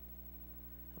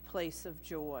 a place of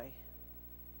joy.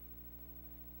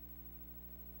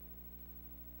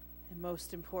 And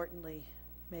most importantly,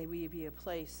 may we be a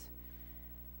place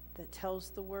that tells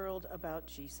the world about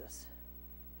Jesus,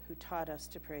 who taught us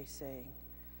to pray, saying,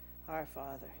 Our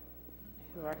Father,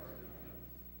 who art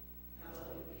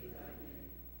Hallowed be thy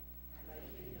name. Thy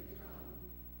kingdom come,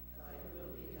 thy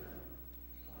will be done,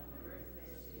 on earth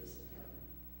as it is in heaven.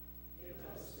 Give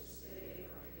us this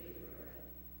day our daily bread,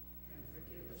 and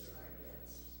forgive us our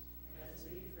debts, as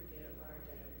we forgive our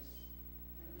debtors.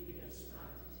 And lead us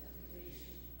not into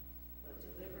temptation, but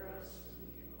deliver us from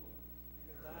evil.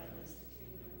 For thine is the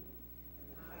kingdom, and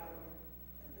the power,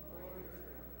 and the glory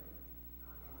forever.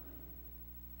 Amen.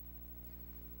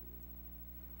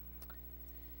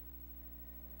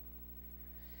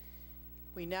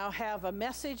 We now have a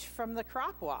message from the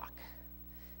crop walk.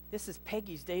 This is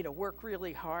Peggy's day to work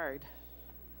really hard.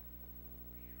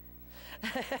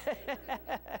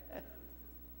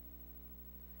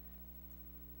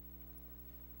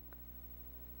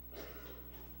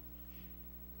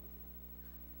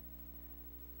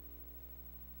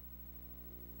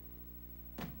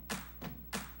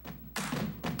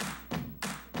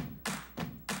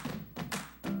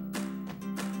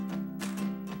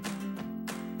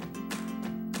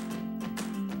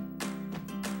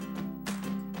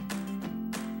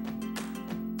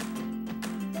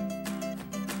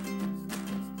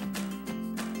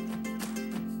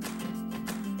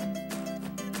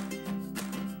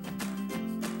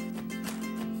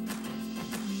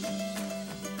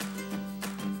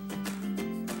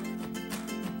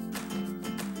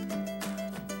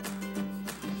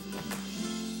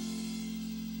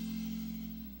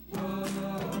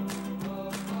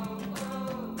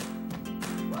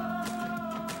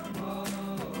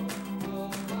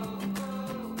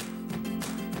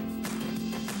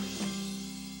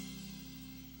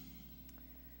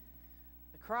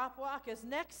 Crop walk is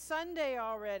next Sunday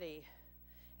already.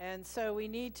 And so we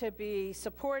need to be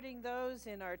supporting those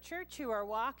in our church who are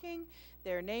walking.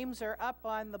 Their names are up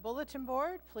on the bulletin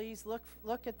board. Please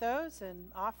look at those and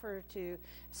offer to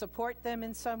support them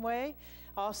in some way.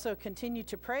 Also continue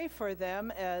to pray for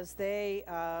them as they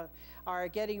are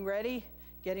getting ready,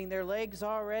 getting their legs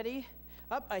all ready.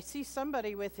 Oh, I see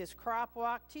somebody with his crop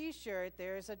walk t-shirt.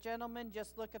 There's a gentleman.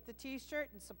 Just look at the t-shirt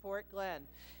and support Glenn.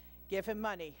 Give him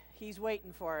money. He's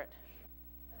waiting for it.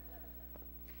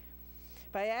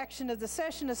 By action of the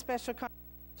session, a special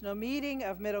congregational meeting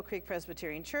of Middle Creek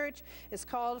Presbyterian Church is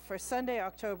called for Sunday,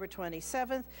 October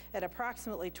 27th at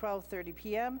approximately 12:30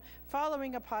 p.m.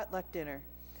 following a potluck dinner.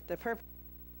 The purpose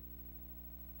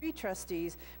of 3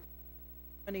 trustees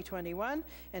 2021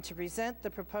 and to present the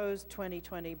proposed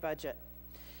 2020 budget.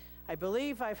 I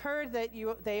believe I've heard that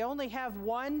they only have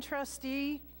 1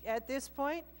 trustee at this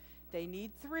point. They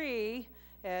need 3,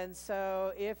 and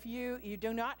so if you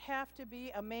do not have to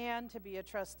be a man to be a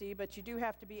trustee, but you do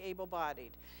have to be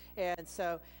able-bodied. And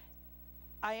so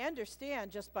I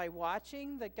understand just by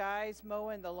watching the guys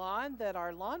mowing the lawn that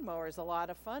our lawnmower is a lot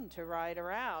of fun to ride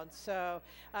around. So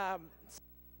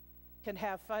can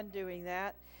have fun doing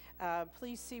that.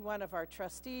 Please see one of our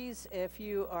trustees if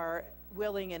you are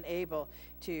willing and able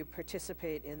to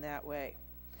participate in that way.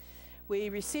 We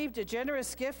received a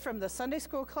generous gift from the Sunday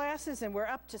school classes, and we're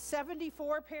up to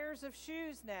 74 pairs of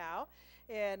shoes now.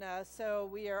 And so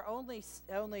we are only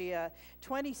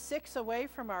 26 away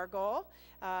from our goal.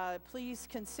 Please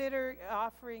consider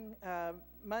offering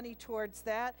money towards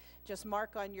that. Just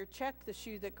mark on your check the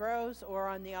shoe that grows, or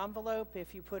on the envelope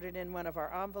if you put it in one of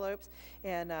our envelopes.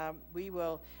 And we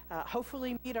will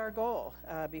hopefully meet our goal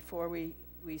before we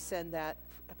send that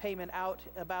payment out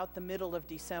about the middle of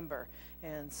December,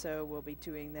 and so we'll be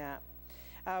doing that.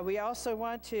 We also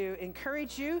want to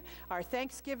encourage you. Our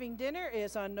Thanksgiving dinner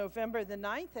is on November the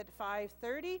 9th at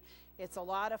 5:30. It's a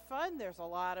lot of fun. There's a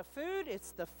lot of food.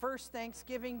 It's the first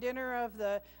Thanksgiving dinner of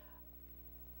the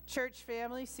church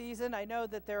family season. I know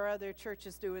that there are other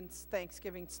churches doing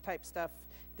Thanksgiving type stuff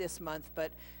this month,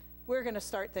 but we're going to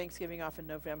start Thanksgiving off in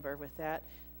November with that.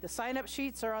 The sign-up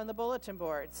sheets are on the bulletin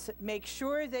boards. Make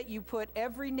sure that you put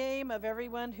every name of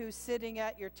everyone who's sitting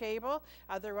at your table.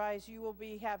 Otherwise, you will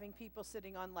be having people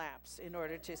sitting on laps in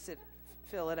order to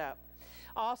fill it up.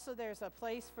 Also, there's a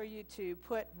place for you to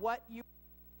put what you...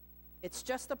 It's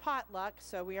just a potluck,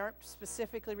 so we aren't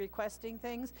specifically requesting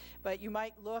things, but you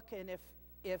might look, and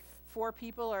if 4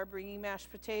 people are bringing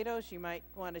mashed potatoes, you might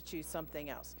want to choose something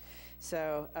else.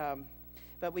 So,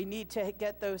 but we need to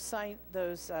get those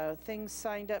things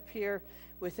signed up here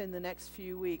within the next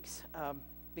few weeks,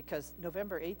 because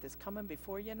November 8th is coming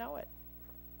before you know it.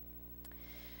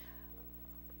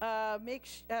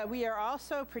 We are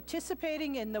also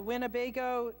participating in the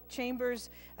Winnebago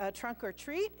Chambers Trunk or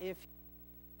Treat. If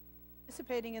you're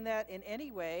participating in that in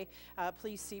any way,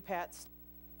 please see Pat's.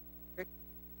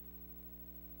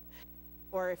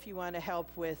 Or if you want to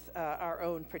help with our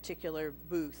own particular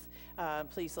booth,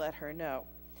 please let her know.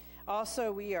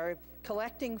 Also, we are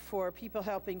collecting for People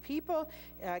Helping People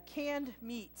canned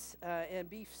meats and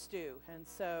beef stew. And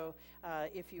so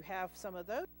if you have some of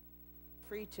those,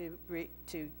 free to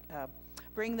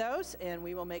bring those, and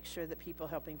we will make sure that People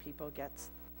Helping People gets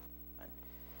one.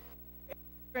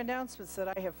 Announcements that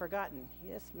I have forgotten.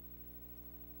 Yes, ma'am.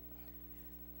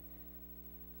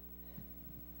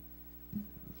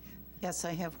 Yes,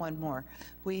 I have one more.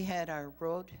 We had our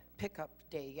road pickup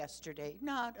day yesterday.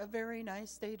 Not a very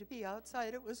nice day to be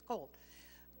outside. It was cold.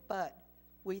 But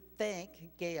we thank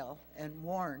Gail and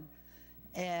Warren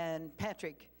and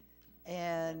Patrick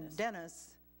and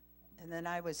Dennis, and then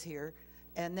I was here.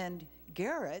 And then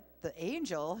Garrett, the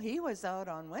angel, he was out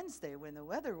on Wednesday when the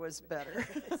weather was better.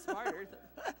 Smarter.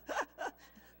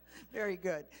 Very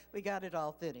good. We got it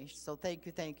all finished. So thank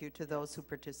you to those who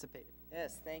participated.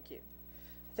 Yes, thank you.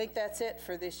 I think that's it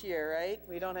for this year, right?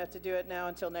 We don't have to do it now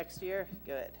until next year?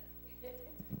 Good. So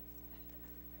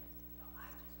I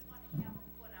just want to have a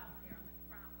foot out there on the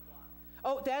crop walk.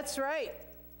 Oh, that's right.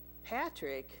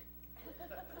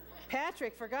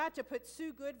 Patrick forgot to put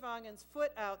Sue Goodvangen's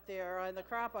foot out there on the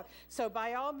crop walk. So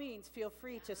by all means, feel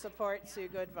free to support Sue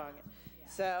Goodvangen.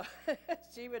 So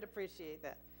she would appreciate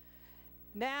that.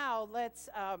 Now let's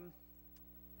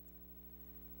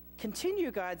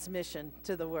continue God's mission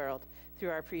to the world through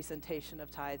our presentation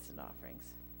of tithes and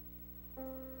offerings.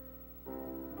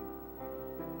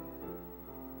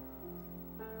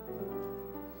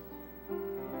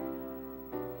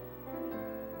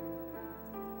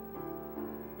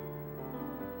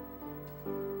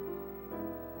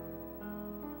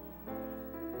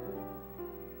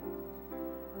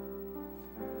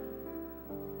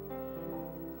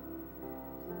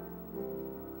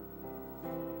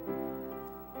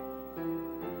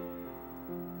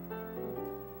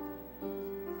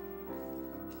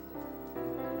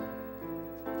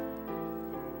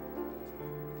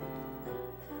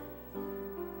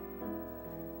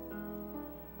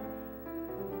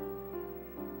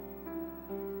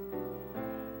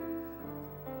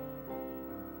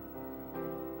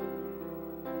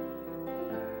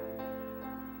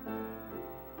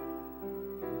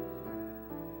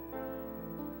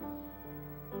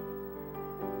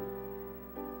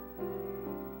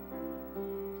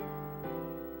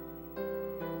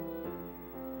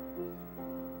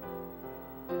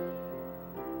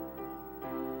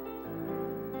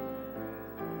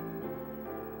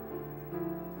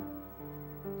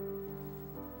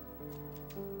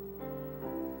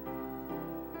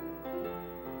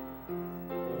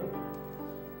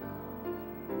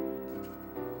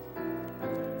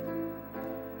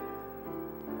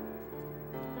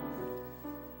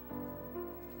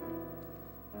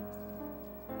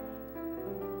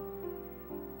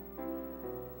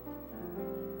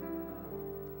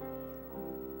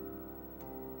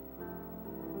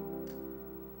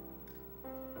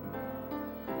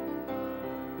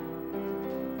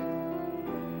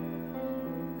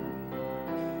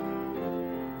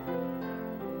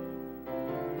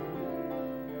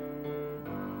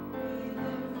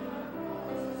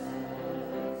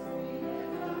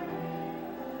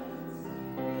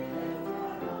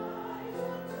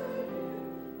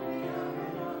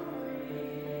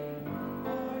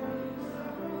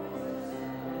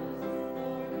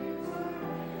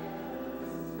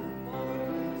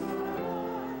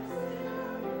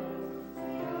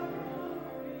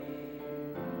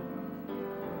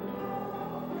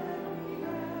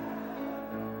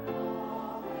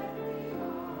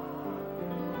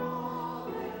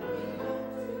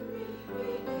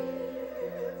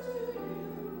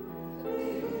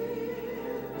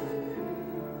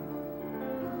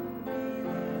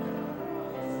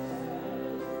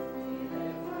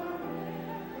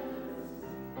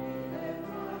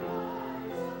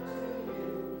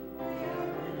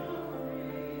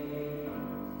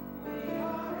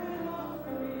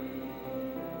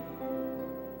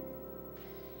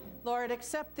 Lord,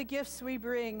 accept the gifts we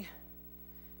bring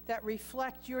that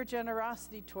reflect your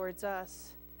generosity towards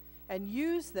us, and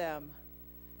use them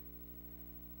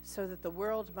so that the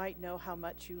world might know how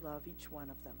much you love each one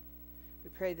of them.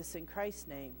 We pray this in Christ's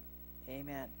name.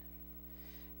 Amen.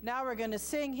 Now we're going to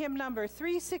sing hymn number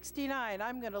 369,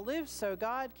 I'm going to live so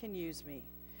God can use me.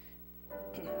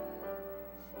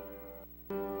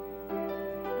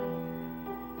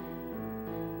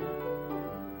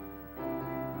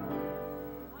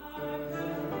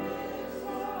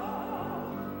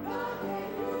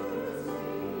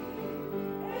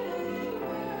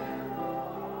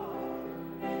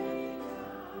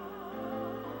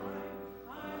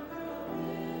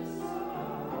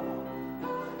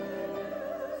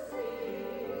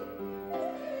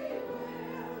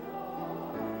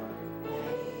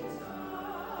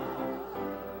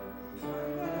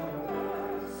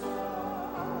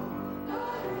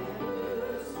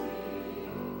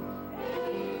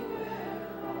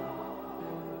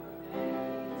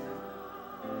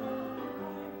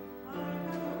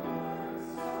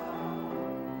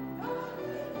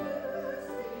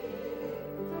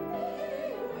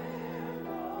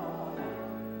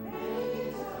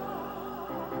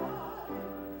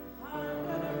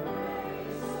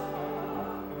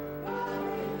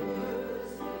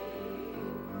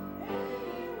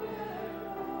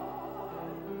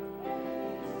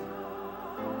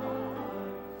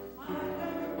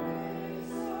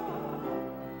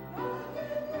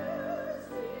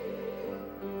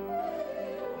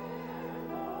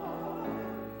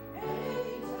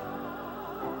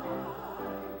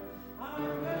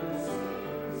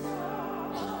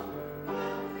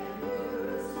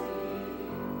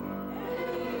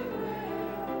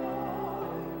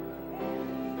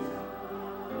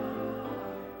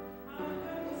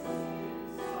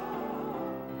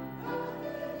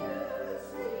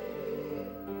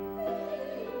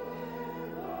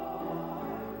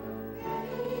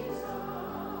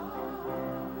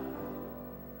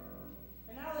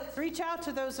 Reach out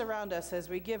to those around us as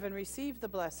we give and receive the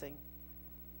blessing.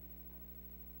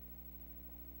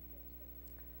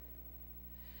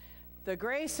 The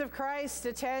grace of Christ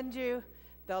attend you,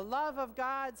 the love of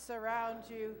God surround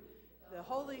you, the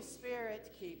Holy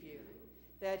Spirit keep you,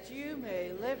 that you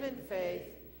may live in faith,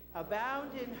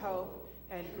 abound in hope,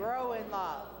 and grow in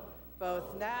love,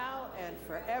 both now and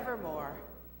forevermore.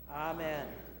 Amen.